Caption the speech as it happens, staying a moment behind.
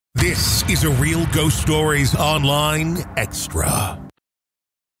This is a Real Ghost Stories Online Extra.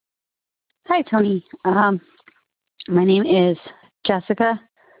 Hi, Tony. My name is Jessica.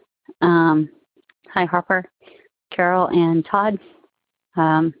 Hi, Harper, Carol, and Todd.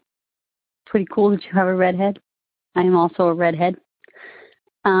 Pretty cool that you have a redhead. I am also a redhead.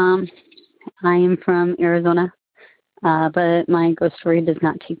 I am from Arizona, but my ghost story does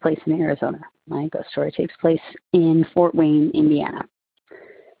not take place in Arizona. My ghost story takes place in Fort Wayne, Indiana.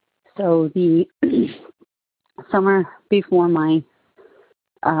 So the summer before my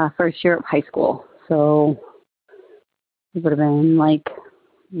first year of high school, so it would have been like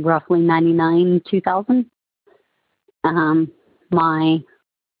roughly 99, 2000. My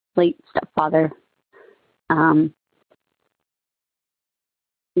late stepfather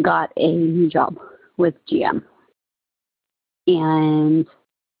got a new job with GM, and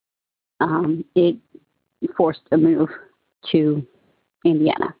it forced a move to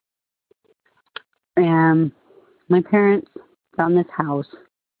Indiana. And my parents found this house,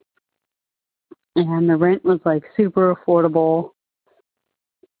 and the rent was like super affordable,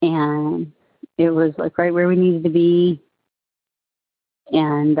 and it was like right where we needed to be,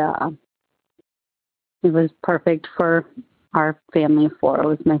 and it was perfect for our family of four. It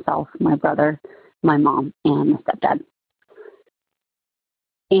was myself, my brother, my mom, and my stepdad.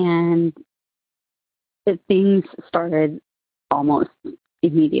 And things started almost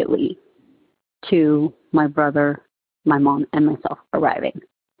immediately to my brother, my mom, and myself arriving.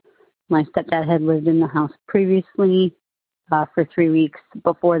 My stepdad had lived in the house previously for 3 weeks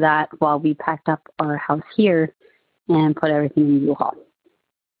before that, while we packed up our house here and put everything in U-Haul.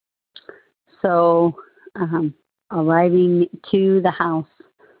 So arriving to the house,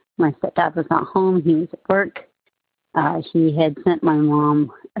 my stepdad was not home. He was at work. He had sent my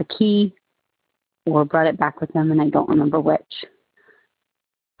mom a key or brought it back with him, and I don't remember which,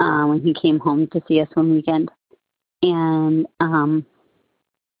 when he came home to see us one weekend. And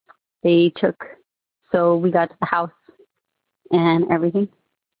so we got to the house and everything,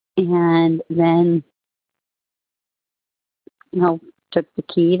 and then, took the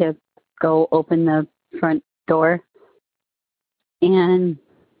key to go open the front door, and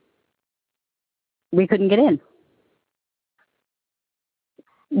we couldn't get in.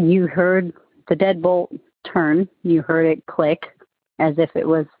 You heard the deadbolt turn. You heard it click as if it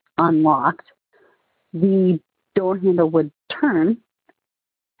was unlocked. The door handle would turn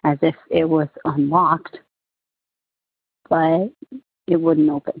as if it was unlocked, but it wouldn't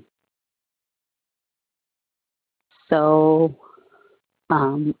open. So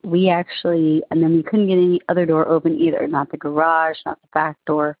and then we couldn't get any other door open either, not the garage, not the back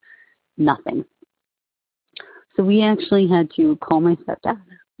door, nothing. So we actually had to call my stepdad,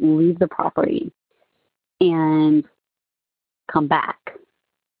 leave the property, and come back.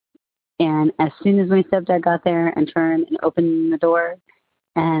 And as soon as my stepdad got there and turned and opened the door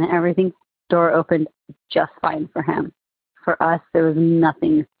and everything, door opened just fine for him. For us, there was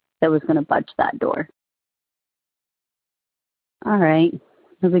nothing that was going to budge that door. All right,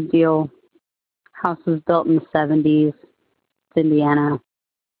 no big deal. House was built in the 70s. It's Indiana. A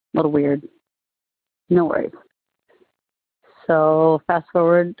little weird. No worries. So fast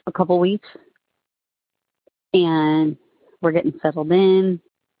forward a couple weeks, and we're getting settled in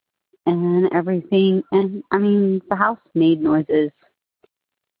and everything. And, the house made noises,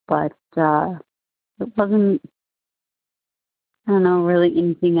 but it wasn't, really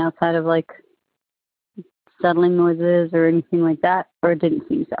anything outside of, like, settling noises or anything like that, or it didn't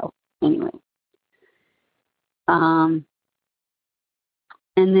seem so anyway. And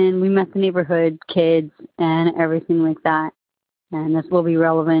then we met the neighborhood kids and everything like that, and this will be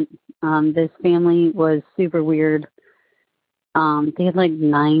relevant. This family was super weird. They had like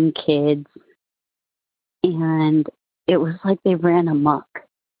 9 kids, and it was like they ran amok.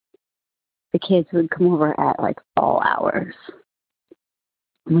 The kids would come over at like all hours.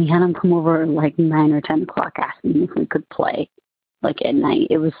 We had them come over like 9 or 10 o'clock asking if we could play, like at night.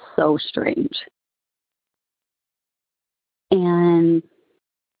 It was so strange. And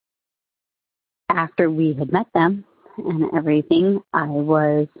after we had met them and everything, I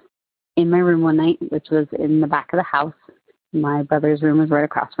was in my room one night, which was in the back of the house. My brother's room was right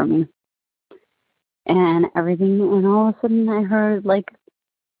across from me. And everything, and all of a sudden I heard like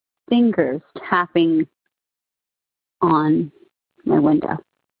fingers tapping on my window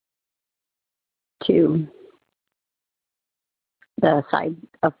to the side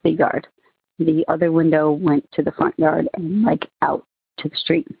of the yard. The other window went to the front yard and like out to the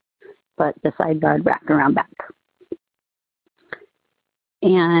street, but the side yard wrapped around back.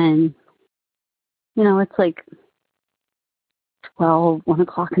 And, it's like 12, 1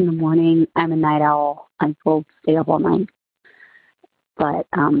 o'clock in the morning. I'm a night owl. I will stay up all night. But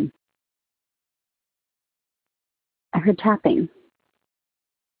I heard tapping,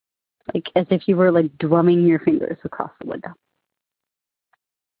 like as if you were like drumming your fingers across the window.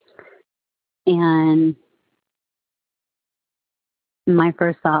 And my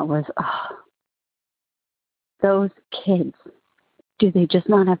first thought was, oh, those kids, do they just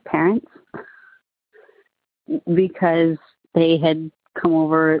not have parents? Because they had come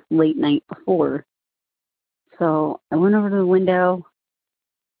over late night before. So I went over to the window,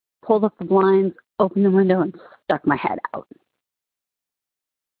 pulled up the blinds, opened the window, and stuck my head out.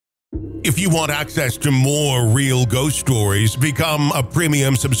 If you want access to more Real Ghost Stories, become a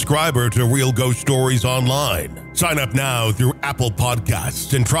premium subscriber to Real Ghost Stories Online. Sign up now through Apple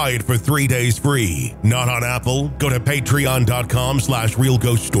Podcasts and try it for 3 days free. Not on Apple? Go to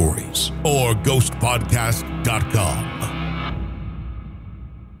patreon.com/realghoststories or ghostpodcast.com.